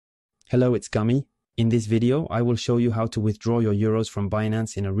Hello, it's Gummy. In this video, I will show you how to withdraw your euros from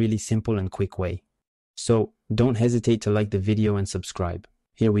Binance in a really simple and quick way. So, don't hesitate to like the video and subscribe.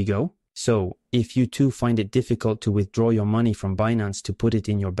 Here we go. So, if you too find it difficult to withdraw your money from Binance to put it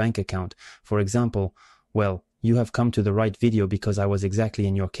in your bank account, for example, well, you have come to the right video because I was exactly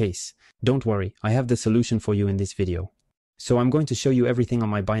in your case. Don't worry, I have the solution for you in this video. So I'm going to show you everything on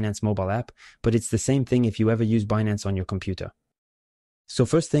my Binance mobile app, but it's the same thing if you ever use Binance on your computer. So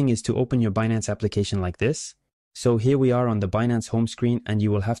first thing is to open your Binance application like this. So here we are on the Binance home screen, and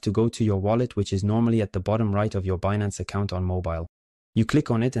you will have to go to your wallet, which is normally at the bottom right of your Binance account on mobile. You click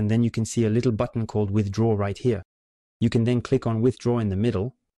on it and then you can see a little button called withdraw right here. You can then click on withdraw in the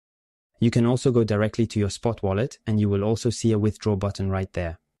middle. You can also go directly to your spot wallet and you will also see a withdraw button right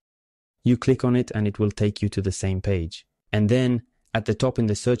there. You click on it and it will take you to the same page. And then at the top in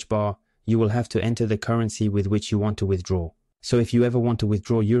the search bar, you will have to enter the currency with which you want to withdraw. So if you ever want to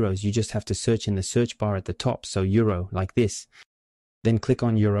withdraw euros, you just have to search in the search bar at the top, so euro, like this. Then click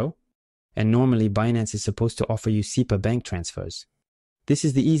on euro. And normally Binance is supposed to offer you SEPA bank transfers. This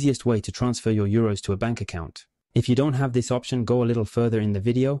is the easiest way to transfer your euros to a bank account. If you don't have this option, go a little further in the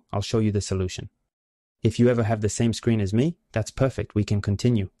video, I'll show you the solution. If you ever have the same screen as me, that's perfect, we can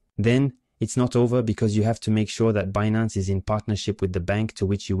continue. Then, it's not over because you have to make sure that Binance is in partnership with the bank to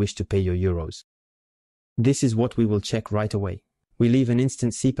which you wish to pay your euros. This is what we will check right away. We leave an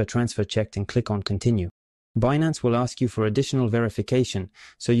instant SEPA transfer checked and click on continue. Binance will ask you for additional verification,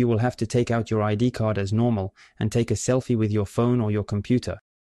 so you will have to take out your ID card as normal and take a selfie with your phone or your computer.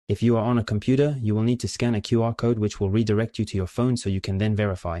 If you are on a computer, you will need to scan a QR code which will redirect you to your phone so you can then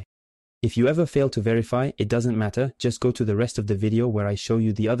verify. If you ever fail to verify, it doesn't matter, just go to the rest of the video where I show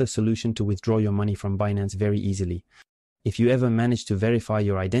you the other solution to withdraw your money from Binance very easily. If you ever manage to verify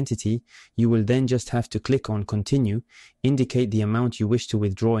your identity, you will then just have to click on continue, indicate the amount you wish to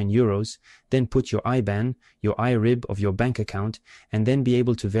withdraw in euros, then put your IBAN, your IRIB of your bank account, and then be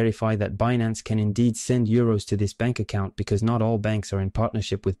able to verify that Binance can indeed send euros to this bank account because not all banks are in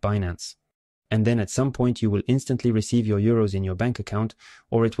partnership with Binance. And then at some point you will instantly receive your euros in your bank account,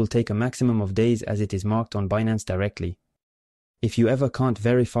 or it will take a maximum of days as it is marked on Binance directly. If you ever can't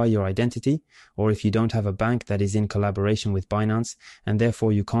verify your identity, or if you don't have a bank that is in collaboration with Binance, and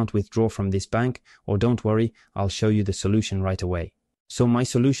therefore you can't withdraw from this bank, or don't worry, I'll show you the solution right away. So my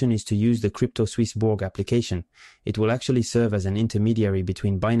solution is to use the Crypto Swissborg application. It will actually serve as an intermediary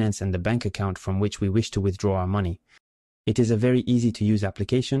between Binance and the bank account from which we wish to withdraw our money. It is a very easy to use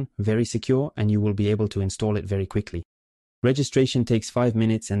application, very secure, and you will be able to install it very quickly. Registration takes 5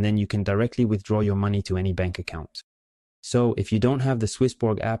 minutes and then you can directly withdraw your money to any bank account. So, if you don't have the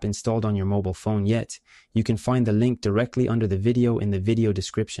Swissborg app installed on your mobile phone yet, you can find the link directly under the video in the video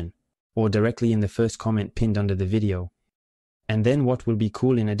description, or directly in the first comment pinned under the video. And then what will be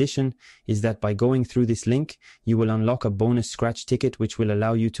cool in addition is that by going through this link, you will unlock a bonus scratch ticket which will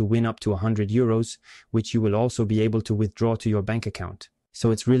allow you to win up to 100 euros, which you will also be able to withdraw to your bank account.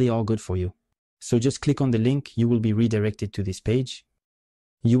 So it's really all good for you. So just click on the link, you will be redirected to this page.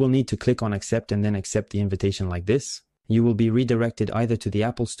 You will need to click on accept and then accept the invitation like this. You will be redirected either to the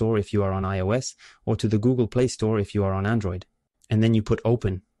Apple Store if you are on iOS or to the Google Play Store if you are on Android. And then you put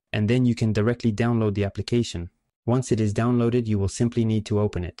open, and then you can directly download the application. Once it is downloaded, you will simply need to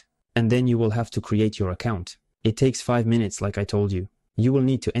open it. And then you will have to create your account. It takes 5 minutes like I told you. You will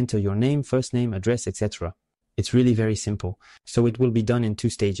need to enter your name, first name, address, etc. It's really very simple. So it will be done in 2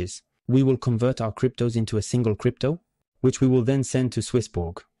 stages. We will convert our cryptos into a single crypto, which we will then send to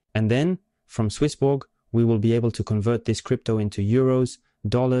Swissborg. And then, from Swissborg, we will be able to convert this crypto into euros,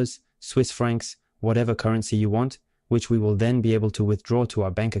 dollars, Swiss francs, whatever currency you want, which we will then be able to withdraw to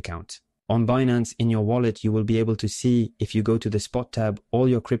our bank account. On Binance, in your wallet, you will be able to see, if you go to the spot tab, all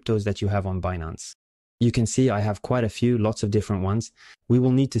your cryptos that you have on Binance. You can see I have quite a few, lots of different ones. We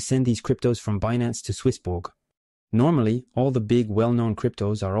will need to send these cryptos from Binance to Swissborg. Normally, all the big well-known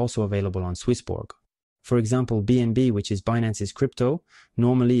cryptos are also available on Swissborg. For example, BNB, which is Binance's crypto,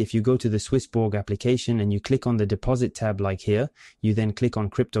 normally if you go to the Swissborg application and you click on the deposit tab like here, you then click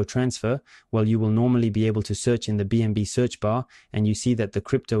on crypto transfer, well, you will normally be able to search in the BNB search bar and you see that the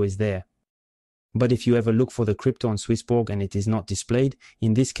crypto is there. But if you ever look for the crypto on Swissborg and it is not displayed,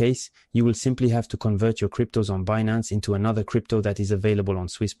 in this case, you will simply have to convert your cryptos on Binance into another crypto that is available on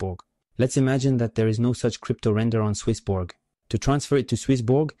Swissborg. Let's imagine that there is no such crypto render on Swissborg. To transfer it to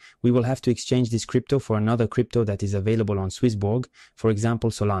Swissborg, we will have to exchange this crypto for another crypto that is available on Swissborg, for example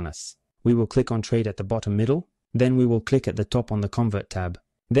Solanas. We will click on trade at the bottom middle, then we will click at the top on the convert tab.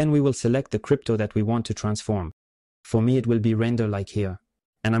 Then we will select the crypto that we want to transform. For me it will be render like here.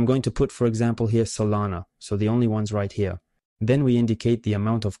 And I'm going to put, for example, here Solana, so the only ones right here. Then we indicate the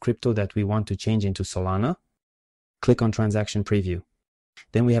amount of crypto that we want to change into Solana. Click on transaction preview.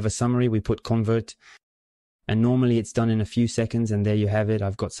 Then we have a summary, we put convert, and normally it's done in a few seconds, and there you have it.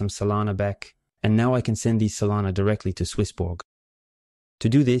 I've got some Solana back, and now I can send these Solana directly to Swissborg. To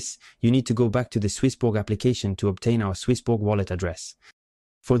do this, you need to go back to the Swissborg application to obtain our Swissborg wallet address.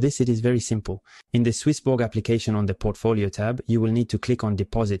 For this, it is very simple. In the Swissborg application on the Portfolio tab, you will need to click on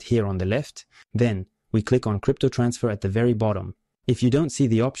Deposit here on the left. Then, we click on Crypto Transfer at the very bottom. If you don't see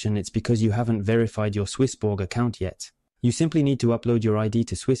the option, it's because you haven't verified your Swissborg account yet. You simply need to upload your ID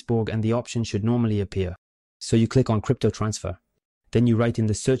to Swissborg and the option should normally appear. So you click on Crypto Transfer. Then you write in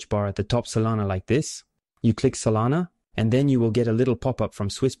the search bar at the top Solana like this. You click Solana, and then you will get a little pop-up from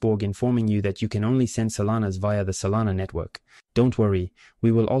Swissborg informing you that you can only send Solanas via the Solana network. Don't worry,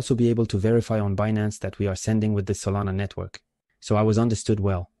 we will also be able to verify on Binance that we are sending with the Solana network. So I was understood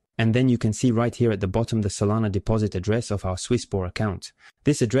well. And then you can see right here at the bottom the Solana deposit address of our Swissborg account.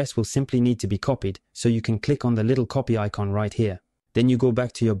 This address will simply need to be copied, so you can click on the little copy icon right here. Then you go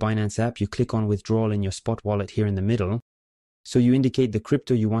back to your Binance app, you click on withdrawal in your spot wallet here in the middle. So you indicate the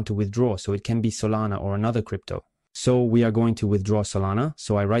crypto you want to withdraw, so it can be Solana or another crypto. So we are going to withdraw Solana,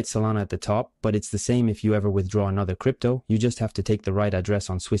 so I write Solana at the top, but it's the same if you ever withdraw another crypto, you just have to take the right address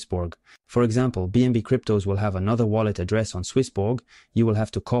on Swissborg. For example, BNB Cryptos will have another wallet address on Swissborg, you will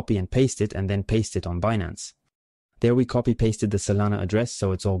have to copy and paste it and then paste it on Binance. There we copy pasted the Solana address,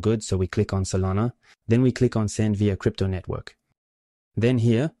 so it's all good, so we click on Solana, then we click on Send via Crypto Network. Then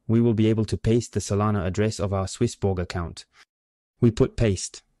here, we will be able to paste the Solana address of our Swissborg account. We put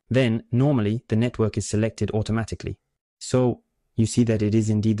paste. Then, normally, the network is selected automatically. So, you see that it is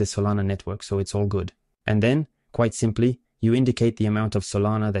indeed the Solana network, so it's all good. And then, quite simply, you indicate the amount of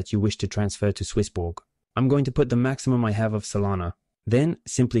Solana that you wish to transfer to Swissborg. I'm going to put the maximum I have of Solana. Then,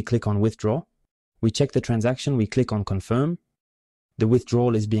 simply click on Withdraw. We check the transaction, we click on Confirm. The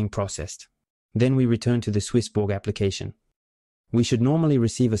withdrawal is being processed. Then we return to the Swissborg application. We should normally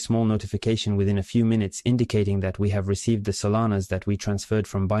receive a small notification within a few minutes indicating that we have received the Solanas that we transferred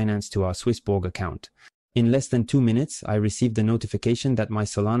from Binance to our Swissborg account. In less than 2 minutes, I received the notification that my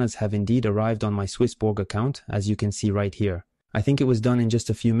Solanas have indeed arrived on my Swissborg account, as you can see right here. I think it was done in just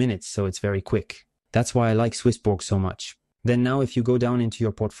a few minutes, so it's very quick. That's why I like Swissborg so much. Then now if you go down into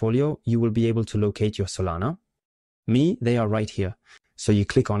your portfolio, you will be able to locate your Solana. They are right here. So you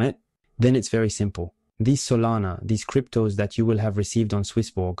click on it, then it's very simple. These Solana, these cryptos that you will have received on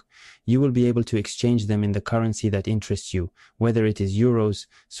Swissborg, you will be able to exchange them in the currency that interests you, whether it is euros,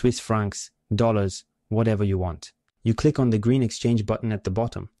 Swiss francs, dollars, whatever you want. You click on the green exchange button at the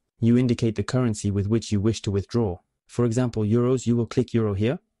bottom. You indicate the currency with which you wish to withdraw. For example, euros, you will click euro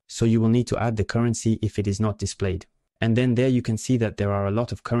here, so you will need to add the currency if it is not displayed. And then there you can see that there are a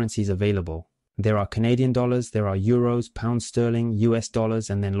lot of currencies available. There are Canadian dollars, there are euros, pounds sterling, US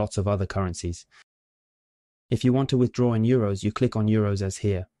dollars, and then lots of other currencies. If you want to withdraw in euros, you click on euros as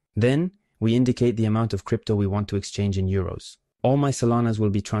here. Then, we indicate the amount of crypto we want to exchange in euros. All my Solanas will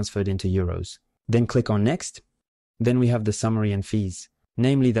be transferred into euros. Then click on next. Then we have the summary and fees.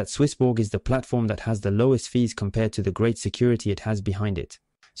 Namely that Swissborg is the platform that has the lowest fees compared to the great security it has behind it.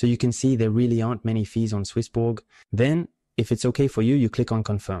 So you can see there really aren't many fees on Swissborg. Then, if it's okay for you, you click on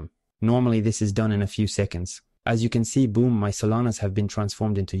confirm. Normally this is done in a few seconds. As you can see, boom, my Solanas have been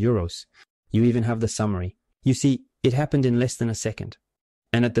transformed into euros. You even have the summary. You see, it happened in less than a second.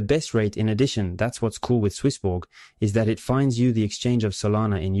 And at the best rate, in addition, that's what's cool with Swissborg, is that it finds you the exchange of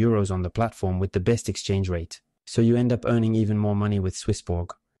Solana in euros on the platform with the best exchange rate. So you end up earning even more money with Swissborg.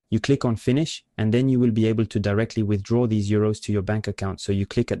 You click on finish, and then you will be able to directly withdraw these euros to your bank account. So you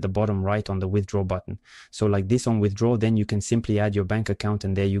click at the bottom right on the withdraw button. So like this on withdraw, then you can simply add your bank account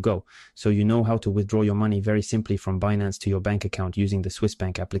and there you go. So you know how to withdraw your money very simply from Binance to your bank account using the Swiss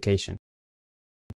Bank application.